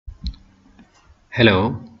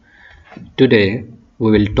Hello, today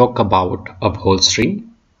we will talk about upholstery,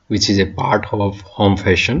 which is a part of home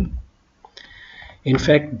fashion. In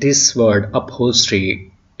fact, this word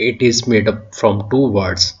upholstery, it is made up from two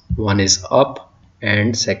words. One is up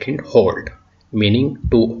and second hold, meaning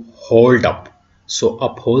to hold up. So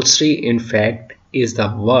upholstery in fact is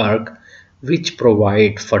the work which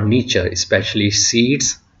provide furniture, especially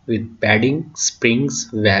seats with padding, springs,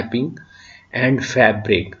 webbing and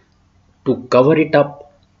fabric to cover it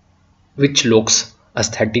up, which looks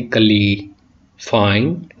aesthetically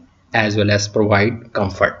fine as well as provide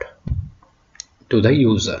comfort to the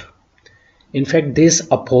user. In fact, this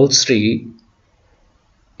upholstery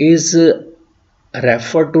is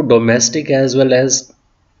referred to domestic as well as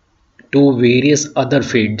to various other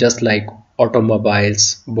fields just like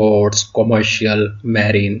automobiles, boats, commercial,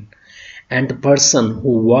 marine, and the person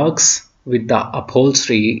who works with the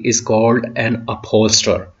upholstery is called an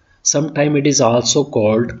upholsterer. Sometimes it is also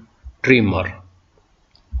called trimmer.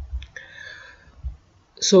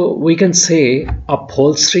 So we can say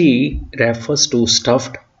upholstery refers to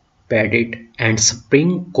stuffed, padded and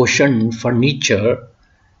spring cushioned furniture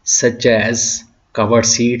such as cover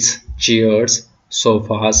seats, chairs,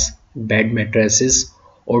 sofas, bed mattresses,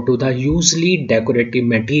 or to the usually decorative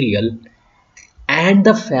material and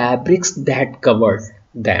the fabrics that cover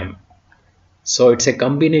them. So it's a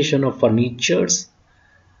combination of furnitures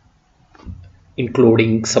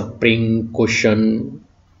including spring, cushion,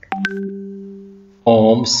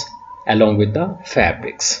 arms along with the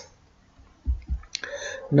fabrics.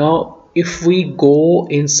 Now if we go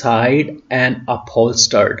inside an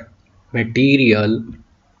upholstered material,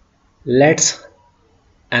 let's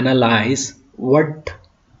analyze what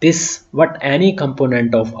any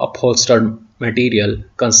component of upholstered material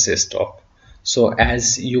consists of. So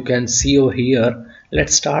as you can see over here,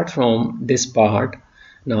 let's start from this part.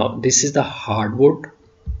 Now this is the hardwood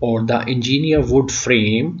or the engineer wood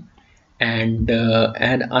frame, and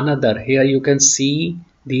another here you can see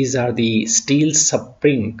these are the steel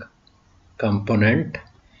spring component,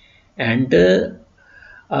 and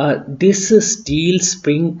this steel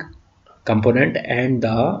spring component and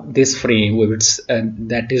this frame which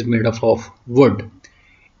that is made up of wood,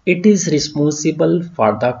 it is responsible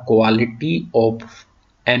for the quality of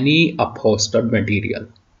any upholstered material.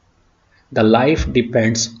 The life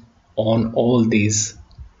depends on all these,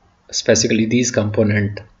 specifically these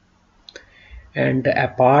components. And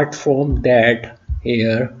apart from that,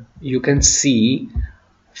 here you can see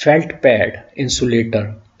felt pad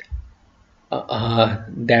insulator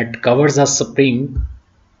that covers a spring.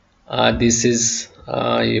 This is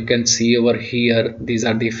you can see over here, these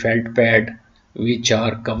are the felt pad which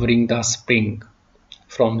are covering the spring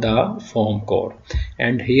from the foam core,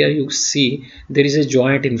 and here you see there is a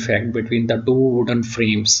joint in fact between the two wooden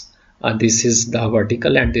frames. This is the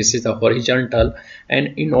vertical and this is the horizontal,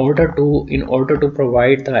 and in order to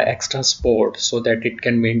provide the extra support so that it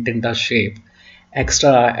can maintain the shape,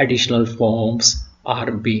 extra additional forms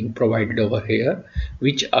are being provided over here,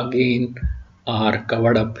 which again are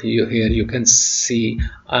covered up here. You can see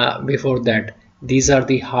before that these are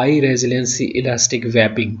the high resiliency elastic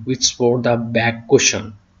webbing which support the back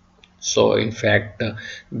cushion. So in fact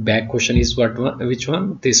back cushion is which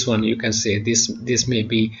one, this one. You can say this may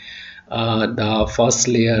be the first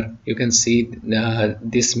layer. You can see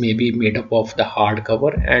this may be made up of the hard cover,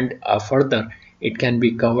 and further it can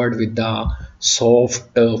be covered with the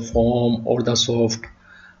soft foam or the soft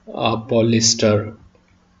polyester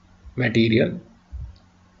material,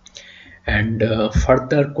 and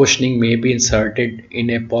further cushioning may be inserted in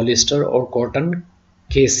a polyester or cotton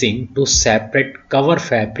casing to separate cover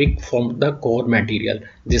fabric from the core material.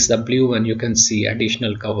 This is the blue one. You can see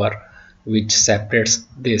additional cover which separates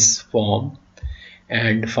this foam,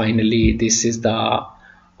 and finally this is the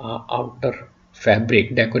outer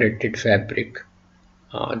fabric, decorated fabric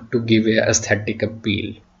to give a aesthetic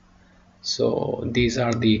appeal. So these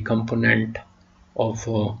are the component of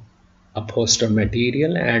upholstered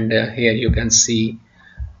material, and here you can see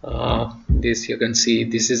this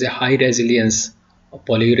is a high resilience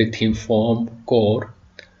polyurethane foam core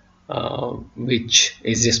which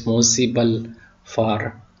is responsible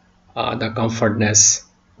for the comfortness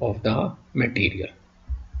of the material.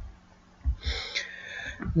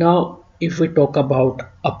 Now if we talk about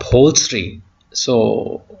upholstery,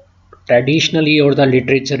 so traditionally or the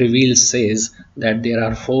literature reveals says that there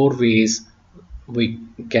are four ways we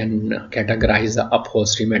can categorize the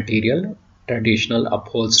upholstery material: traditional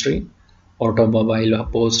upholstery, automobile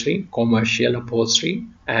upholstery, commercial upholstery,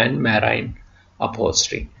 and marine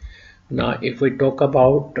upholstery. Now if we talk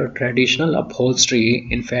about traditional upholstery,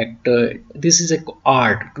 in fact this is a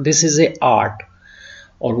art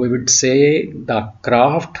or we would say the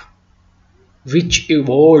craft which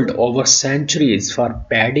evolved over centuries for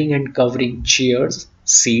padding and covering chairs,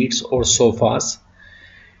 seats, or sofas.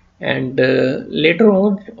 And later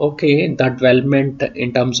on, okay, the development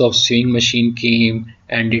in terms of sewing machine came,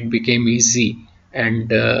 and it became easy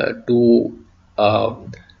and uh, to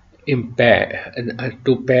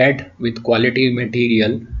pad with quality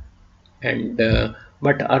material. And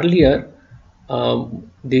but earlier,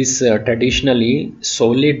 this traditionally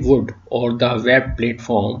solid wood or the web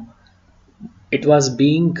platform, it was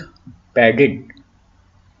being padded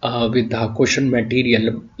with the cushion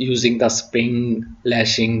material using the spring,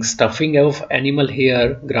 lashing, stuffing of animal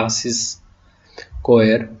hair, grasses,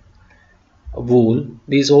 coir, wool.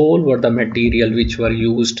 These all were the material which were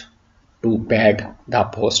used to pad the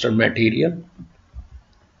upholstery material.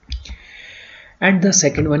 And the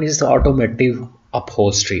second one is the automotive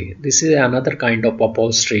upholstery. This is another kind of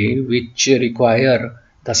upholstery which require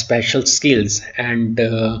the special skills, and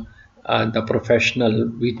the professional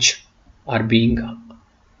which are being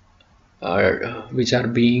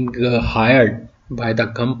hired by the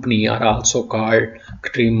company are also called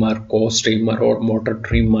trimmer, co-trimmer, or motor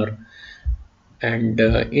trimmer. And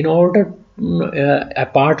in order,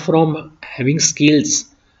 apart from having skills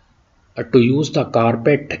to use the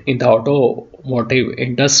carpet in the automotive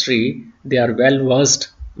industry, they are well versed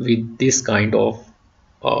with this kind of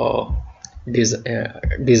uh,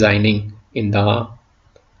 designing in the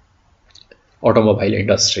automobile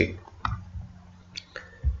industry.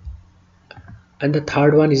 And the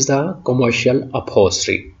third one is the commercial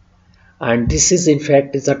upholstery, and this is in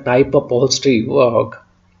fact is a type of upholstery work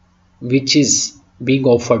which is being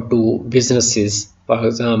offered to businesses, for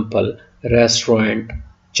example restaurant,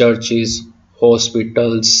 churches,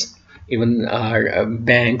 hospitals, even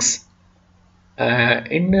banks. There are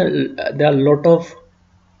a lot of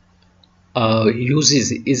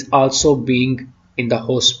uses is also being in the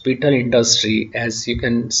hospital industry, as you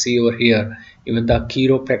can see over here. Even the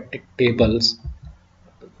chiropractic tables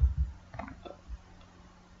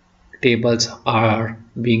are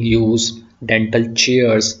being used, dental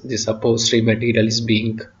chairs, this upholstery material is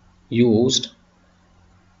being used.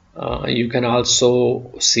 You can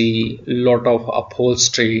also see lot of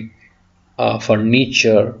upholstery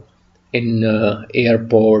furniture in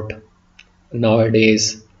airport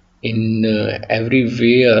nowadays, in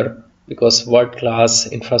everywhere, because world class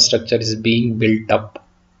infrastructure is being built up.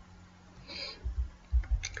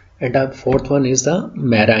 And the fourth one is the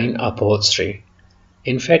marine upholstery.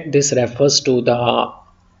 In fact, this refers to the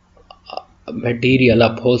material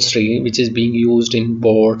upholstery which is being used in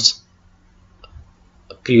boats,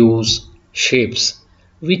 cruise ships,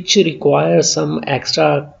 which require some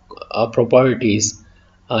extra properties.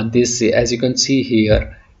 This, as you can see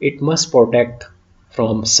here, it must protect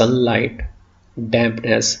from sunlight,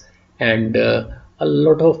 dampness, and a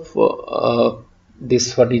lot of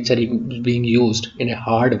this furniture is being used in a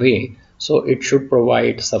hard way, so it should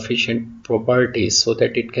provide sufficient properties so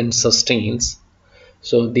that it can sustain.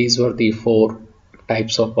 So these were the four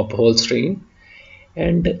types of upholstery.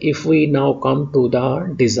 And if we now come to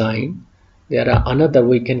the design, there are another,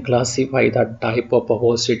 we can classify the type of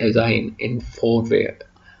upholstery design in four ways.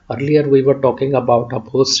 Earlier we were talking about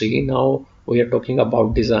upholstery, now we are talking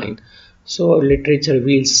about design. So literature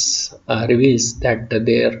reveals that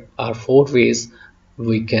there are four ways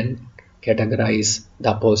we can categorize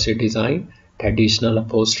the upholstery design: traditional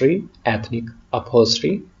upholstery, ethnic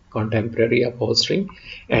upholstery, contemporary upholstery,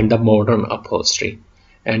 and the modern upholstery.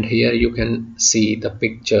 And here you can see the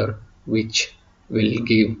picture which will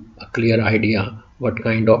give a clear idea what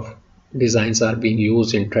kind of designs are being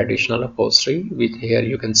used in traditional upholstery, which here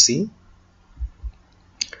you can see.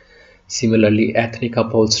 Similarly, ethnic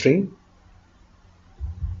upholstery,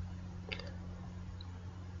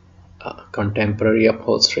 contemporary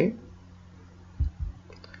upholstery,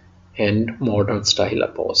 and modern style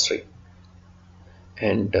upholstery.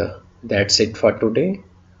 And that's it for today.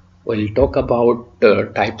 We'll talk about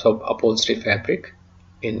types of upholstery fabric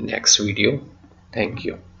in next video. Thank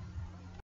you.